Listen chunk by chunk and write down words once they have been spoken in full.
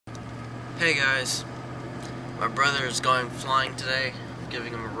Hey guys, my brother is going flying today. I'm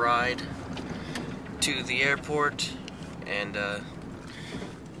giving him a ride to the airport, and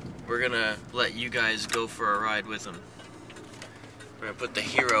we're gonna let you guys go for a ride with him. We're gonna put the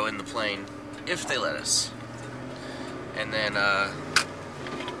Hero in the plane, if they let us. And then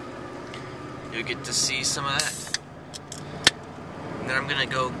you'll get to see some of that. And then I'm gonna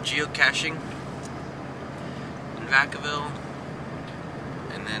go geocaching in Vacaville,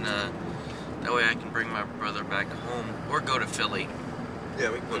 and then that way I can bring my brother back home, or go to Philly. Yeah,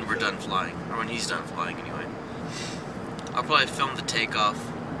 when we're done flying, or when he's done flying anyway. I'll probably film the takeoff,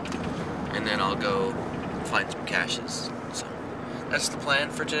 and then I'll go find some caches. So that's the plan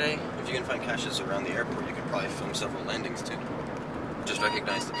for today. If you can find caches around the airport, you can probably film several landings too. Just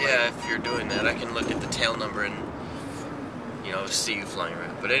recognize the plane. Yeah, if you're doing that, I can look at the tail number and, you know, see you flying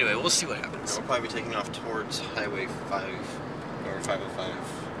around. But anyway, we'll see what happens. We'll probably be taking off towards Highway 5 or 505,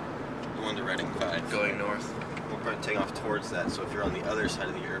 the one to Reading 5. Going north. We'll probably take off towards that, so if you're on the other side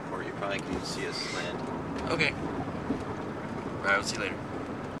of the airport, you probably can see us land. Okay. Alright, we'll see you later.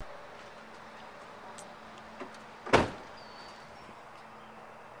 We're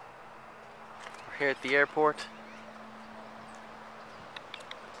here at the airport.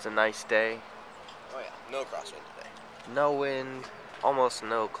 It's a nice day. Oh yeah, no crosswind today. No wind, almost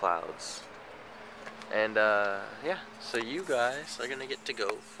no clouds. And yeah, so you guys are gonna get to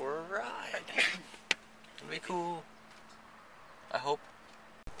go for a ride. It'll be cool, I hope.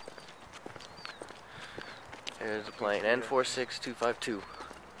 There's a plane, N46252.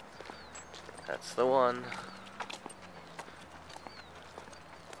 That's the one.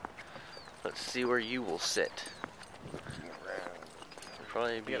 Let's see where you will sit.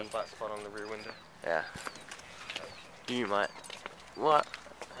 Probably be. You got a flat spot on the rear window. Yeah. You might. What?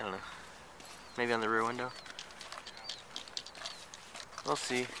 I don't know. Maybe on the rear window. We'll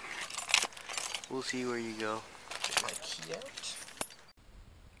see. We'll see where you go. Get my key out.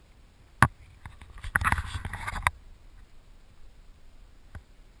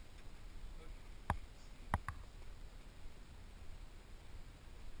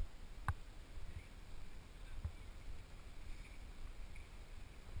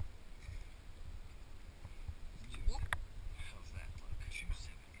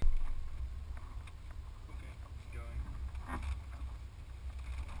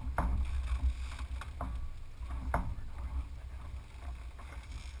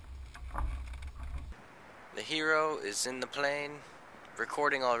 The Hero is in the plane,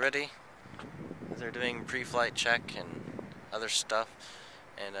 recording already. They're doing pre-flight check and other stuff,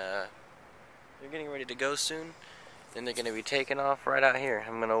 and they're getting ready to go soon. Then they're going to be taking off right out here.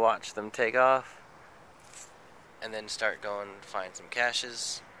 I'm going to watch them take off, and then start going to find some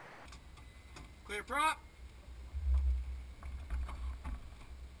caches. Clear prop.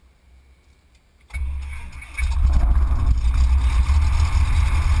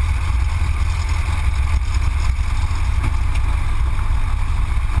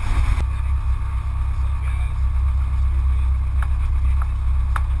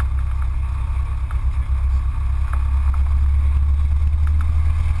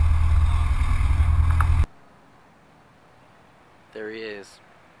 There he is,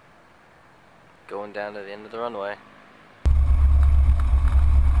 going down to the end of the runway.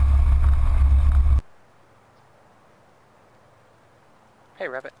 Hey,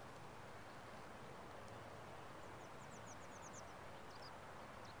 Rabbit.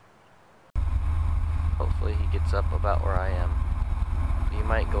 Hopefully he gets up about where I am. He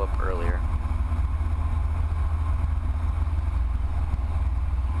might go up earlier.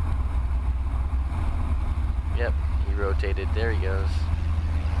 Yep, he rotated. There he goes.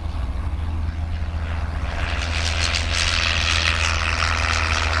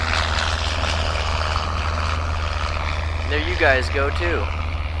 There you guys go too.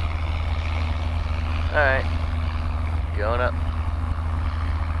 Alright. Going up.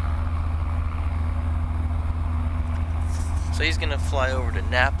 So he's gonna fly over to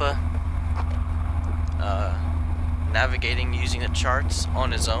Napa, navigating using the charts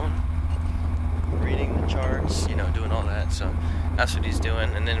on his own. Reading the charts, you know, doing all that, so that's what he's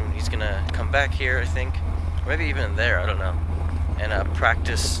doing. And then he's gonna come back here, I think, maybe even there, I don't know, and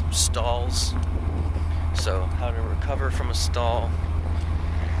practice stalls. So how to recover from a stall,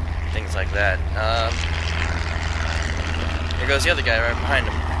 things like that. There goes the other guy right behind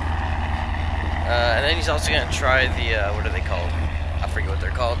him. And then he's also gonna try the what are they called? I forget what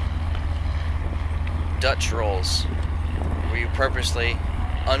they're called. Dutch rolls, where you purposely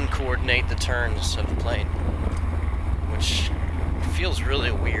uncoordinate the turns of the plane, which feels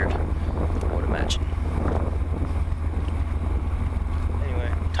really weird, I would imagine. Anyway.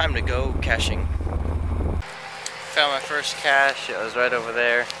 time to go caching. Found my first cache, it was right over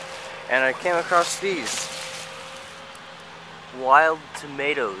there, and I came across these wild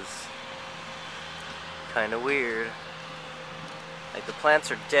tomatoes. Kinda weird. Like the plants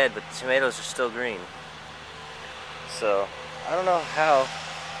are dead, but the tomatoes are still green. So, I don't know how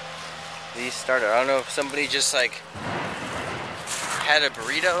these started. I don't know if somebody just like had a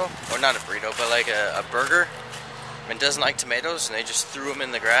burrito, or not a burrito, but like a burger, and doesn't like tomatoes, and they just threw them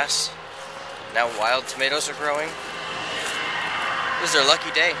in the grass. Now wild tomatoes are growing. This is their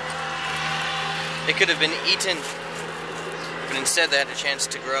lucky day. They could have been eaten, but instead they had a chance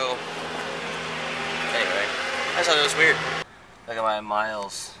to grow. Anyway, I just thought it was weird. Look at my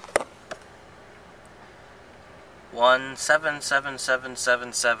miles.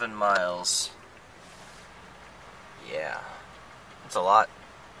 17777 miles. Yeah, that's a lot.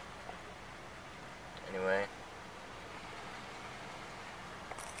 Anyway,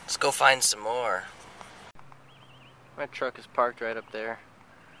 let's go find some more. My truck is parked right up there.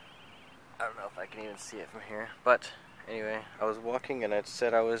 I don't know if I can even see it from here, but anyway, I was walking and it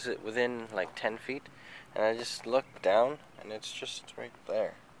said I was within like 10 feet, and I just looked down and it's just right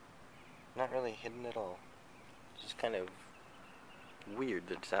there. Not really hidden at all. It's just kind of weird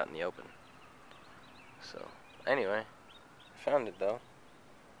that it's out in the open. So, anyway, I found it though.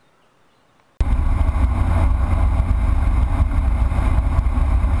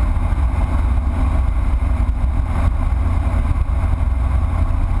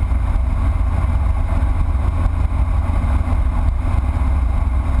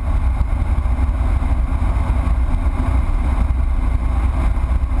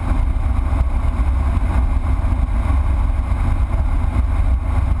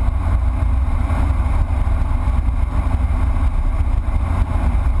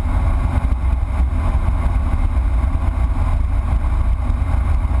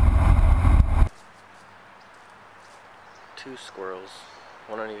 Two squirrels,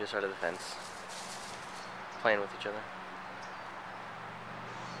 one on either side of the fence, playing with each other.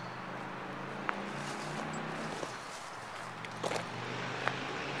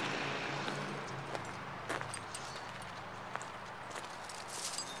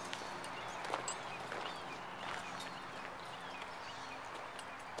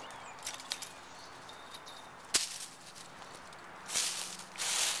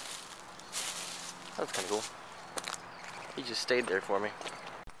 That's kind of cool. He just stayed there for me.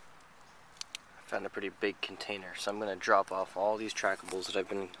 I found a pretty big container, so I'm going to drop off all these trackables that I've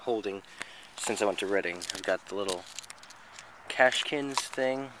been holding since I went to Reading. I've got the little cashkins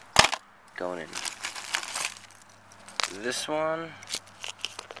thing going in. This one.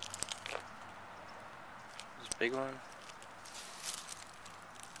 This big one.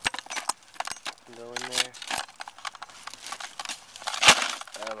 Go in there.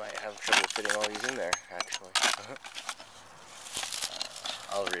 I might have trouble fitting all these in there, actually.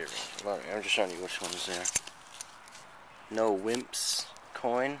 I'll rearrange them. I'm just showing you which one's there. No Wimps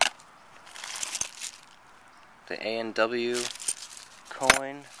coin. The A&W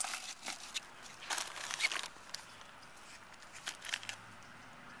coin.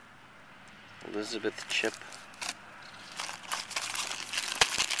 Elizabeth chip.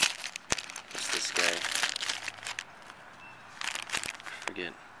 What's this guy?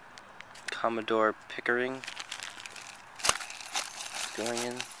 Forget. Commodore Pickering. Going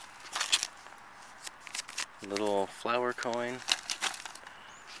in. Little flower coin.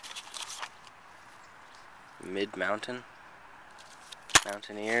 Mid-Mountain.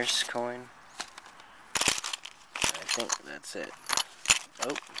 Mountaineers coin. I think that's it.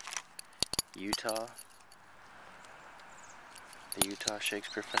 Oh. Utah. The Utah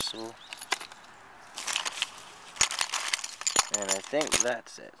Shakespeare Festival. And I think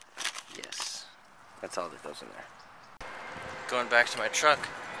that's it. Yes. That's all that goes in there. Going back to my truck.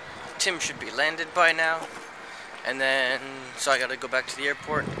 Tim should be landed by now. And then, so I gotta go back to the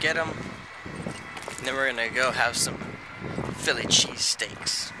airport and get him. And then we're gonna go have some Philly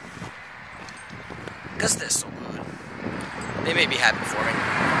cheesesteaks. Cause they're so good. They may be happy for me.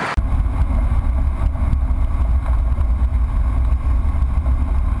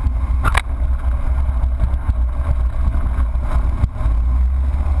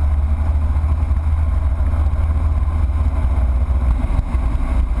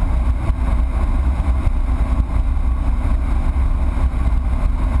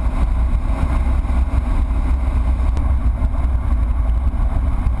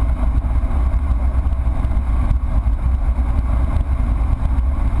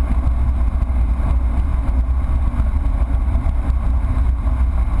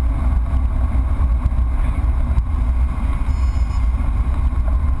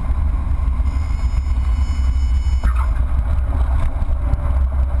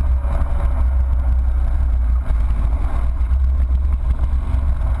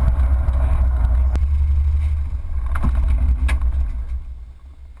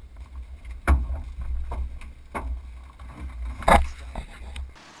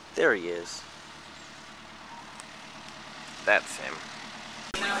 There he is. That's him.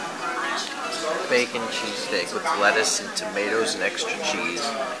 Bacon cheesesteak with lettuce and tomatoes and extra cheese.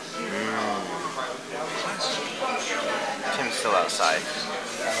 Tim's still outside.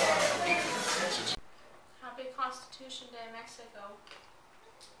 Happy Constitution Day, Mexico.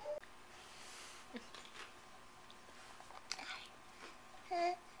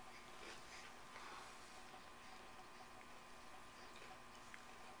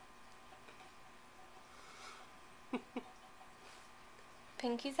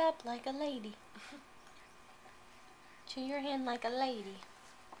 Pinkies up like a lady. Chew your hand like a lady.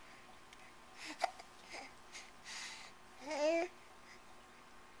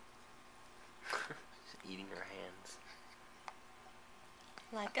 Eating her hands.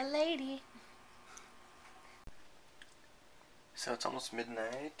 Like a lady. So it's almost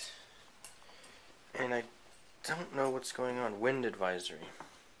midnight, and I don't know what's going on. Wind advisory.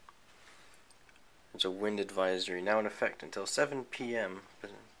 There's a wind advisory now in effect until 7 p.m.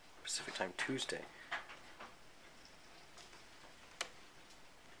 Pacific Time Tuesday.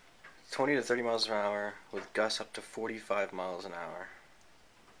 20 to 30 miles an hour with gusts up to 45 miles an hour.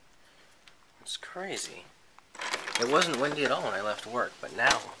 It's crazy. It wasn't windy at all when I left work, but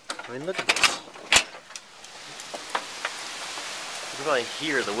now, I mean, look at this. You can probably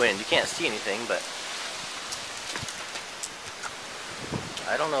hear the wind. You can't see anything, but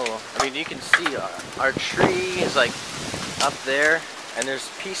I don't know. I mean, you can see our tree is like up there, and there's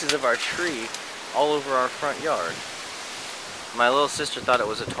pieces of our tree all over our front yard. My little sister thought it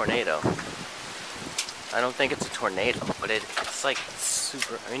was a tornado. I don't think it's a tornado, but it's like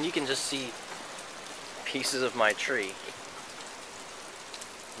super. I mean, you can just see pieces of my tree.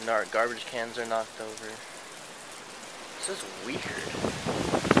 And our garbage cans are knocked over. This is weird.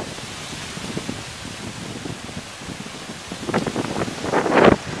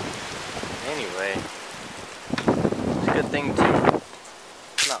 Anyway, it's a good thing too.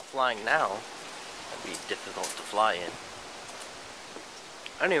 It's not flying now. That'd be difficult to fly in.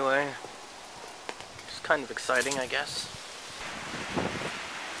 Anyway, it's kind of exciting, I guess.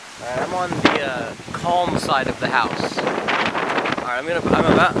 Alright, I'm on the calm side of the house. Alright,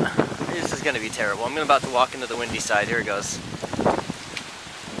 this is gonna be terrible. I'm about to walk into the windy side. Here it goes.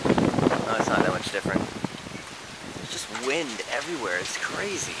 No, it's not that much different. There's just wind everywhere. It's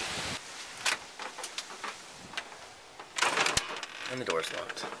crazy. And the door's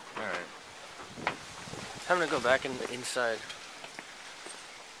locked. Alright. Time to go back inside.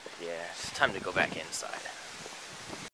 Yeah, it's time to go back inside.